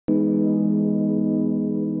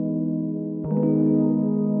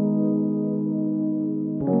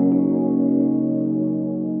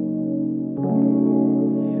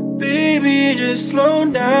just slow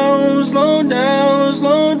down, slow down,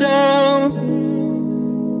 slow down.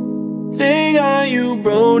 They got you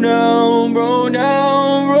broke down, broke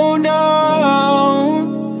down, broke down.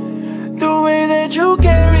 The way that you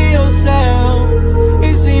carry yourself,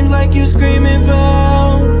 it seems like you screaming for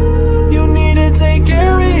help. You need to take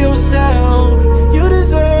care of yourself. You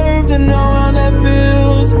deserve to know how that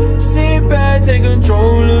feels. Sit back, take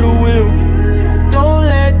control of the wheel. Don't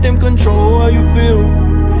let them control how you feel.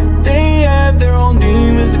 They have their own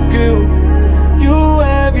demons to kill. You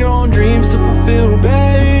have your own dreams to fulfill,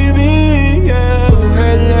 baby, yeah. Go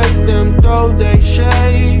ahead, let them throw they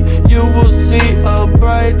shade. You will see a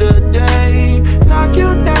brighter day. Knock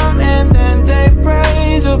you down and then they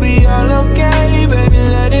praise. It'll be all okay, baby,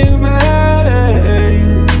 let it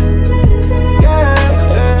rain. Yeah,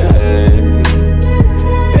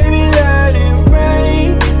 baby, let it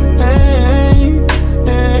rain.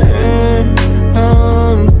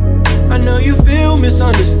 I know you feel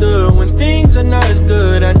misunderstood when things are not as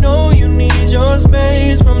good. I know you need your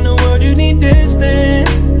space. From the world you need distance,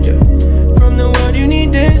 yeah. From the world you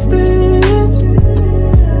need distance.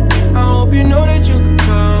 I hope you know that you can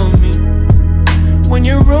call me when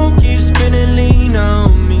your room keeps spinning, lean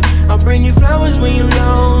on me. I'll bring you flowers when you're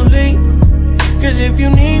lonely, cause if you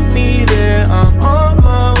need me there, I'm on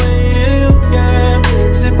my way to you, yeah.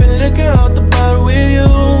 Sipping liquor out the bottle with you.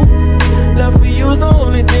 Love for you is the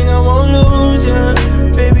only thing I won't lose, yeah.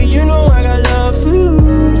 Baby, you know I got love for you.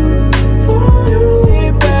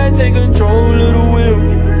 Sit back, take control of the wheel.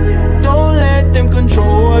 Don't let them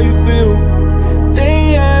control how you feel.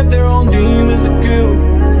 They have their own demons to kill.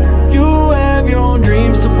 You have your own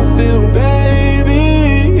dreams to fulfill,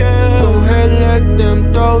 baby, yeah. Go ahead, let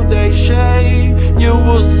them throw they shade. You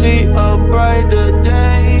will see a brighter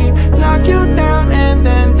day. Knock you down and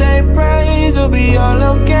then they praise. It'll be all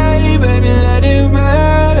okay, baby, let it rain.